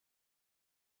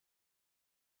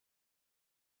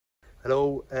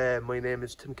Hello, my name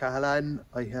is Tim Cahalan.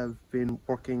 I have been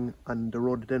working on the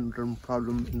rhododendron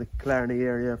problem in the Killarney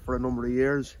area for a number of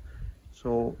years.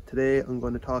 So today I'm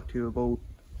going to talk to you about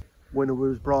when it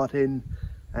was brought in,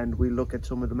 and we'll look at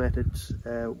some of the methods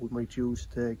we might use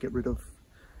to get rid of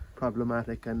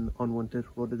problematic and unwanted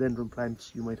rhododendron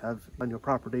plants you might have on your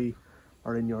property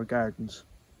or in your gardens.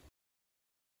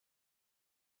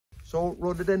 So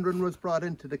rhododendron was brought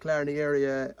into the Killarney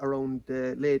area around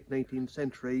the late 19th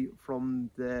century from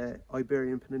the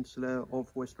Iberian Peninsula of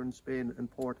Western Spain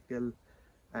and Portugal,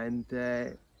 and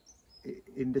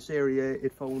in this area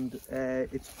it found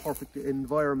its perfect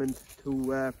environment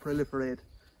to proliferate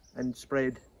and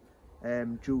spread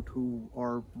due to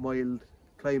our mild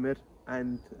climate,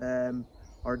 and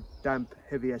our damp,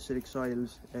 heavy acidic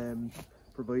soils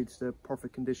provides the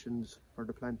perfect conditions for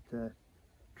the plant to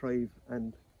thrive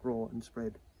and grow and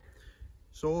spread.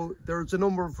 So there's a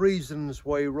number of reasons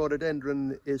why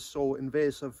rhododendron is so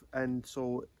invasive and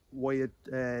so why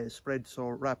it spreads so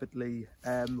rapidly.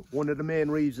 One of the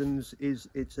main reasons is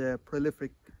it's a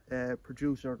prolific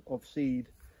producer of seed.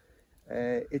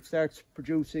 It starts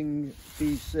producing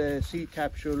these seed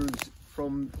capsules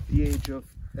from the age of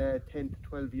 10 to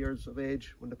 12 years of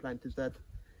age, when the plant is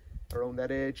around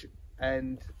that age,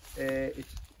 and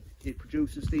it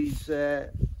produces these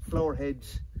flower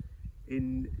heads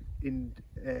in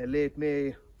late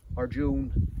May or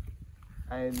June,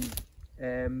 and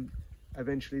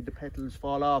eventually the petals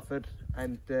fall off it,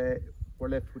 and we're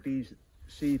left with these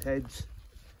seed heads,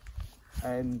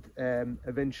 and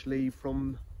eventually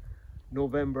from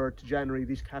November to January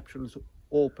these capsules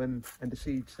open and the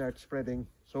seeds start spreading.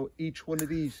 So each one of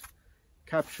these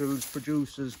capsules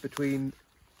produces between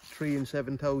 3,000 and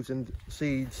 7,000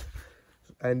 seeds,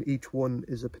 and each one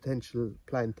is a potential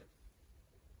plant.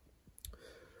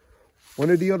 One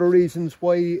of the other reasons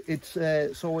why it's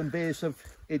so invasive,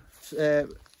 its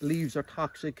leaves are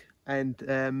toxic,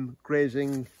 and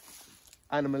grazing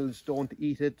animals don't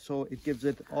eat it, so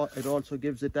it also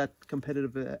gives it that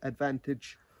competitive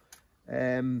advantage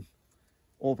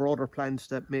over other plants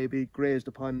that may be grazed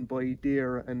upon by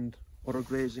deer and other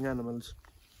grazing animals.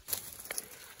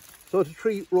 So to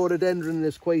treat rhododendron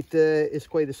is quite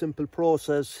a simple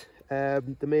process.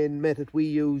 The main method we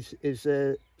use is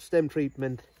stem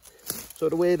treatment. So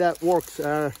the way that works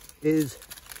is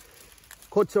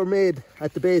cuts are made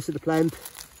at the base of the plant,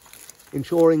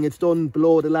 ensuring it's done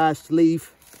below the last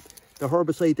leaf. The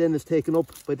herbicide then is taken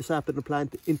up by the sap in the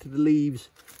plant into the leaves,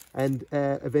 and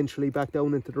eventually back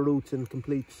down into the roots, and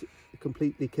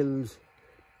completely kills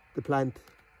the plant.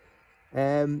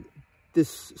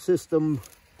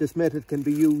 This method can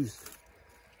be used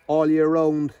all year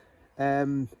round.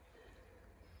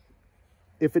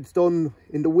 If it's done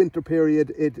in the winter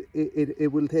period,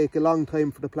 it will take a long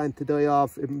time for the plant to die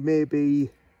off. It may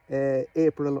be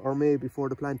April or May before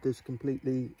the plant is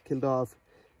completely killed off.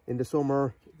 In the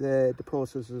summer, the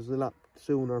process is a lot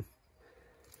sooner.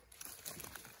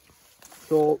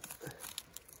 So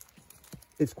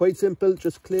it's quite simple.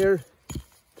 Just clear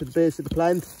to the base of the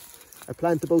plant. A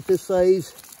plant about this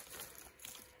size,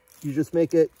 you just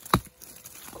make a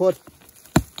cut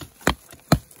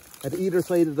at either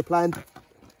side of the plant,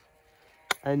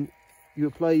 and you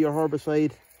apply your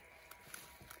herbicide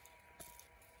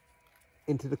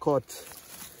into the cut.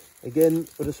 Again,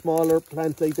 with a smaller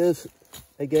plant like this,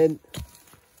 again,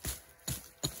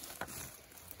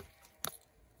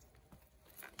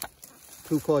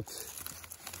 two cuts.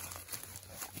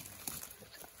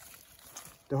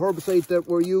 The herbicide that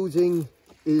we're using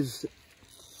is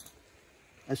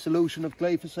a solution of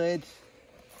glyphosate.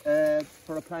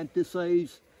 For a plant this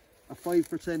size, a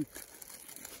 5%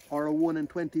 or a 1 in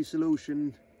 20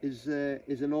 solution is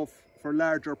enough. For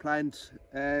larger plants,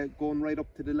 going right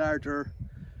up to the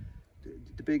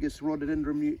biggest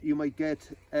rhododendron you might get,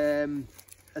 a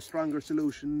stronger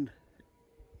solution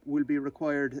will be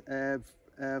required,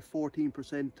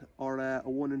 14% or a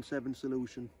 1 in 7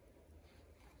 solution.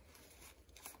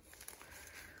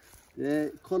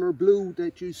 The colour blue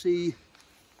that you see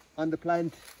on the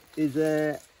plant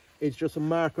is just a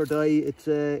marker dye. It's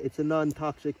a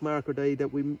non-toxic marker dye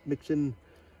that we mix in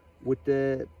with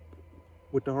the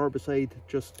herbicide,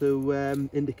 just to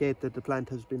indicate that the plant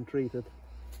has been treated.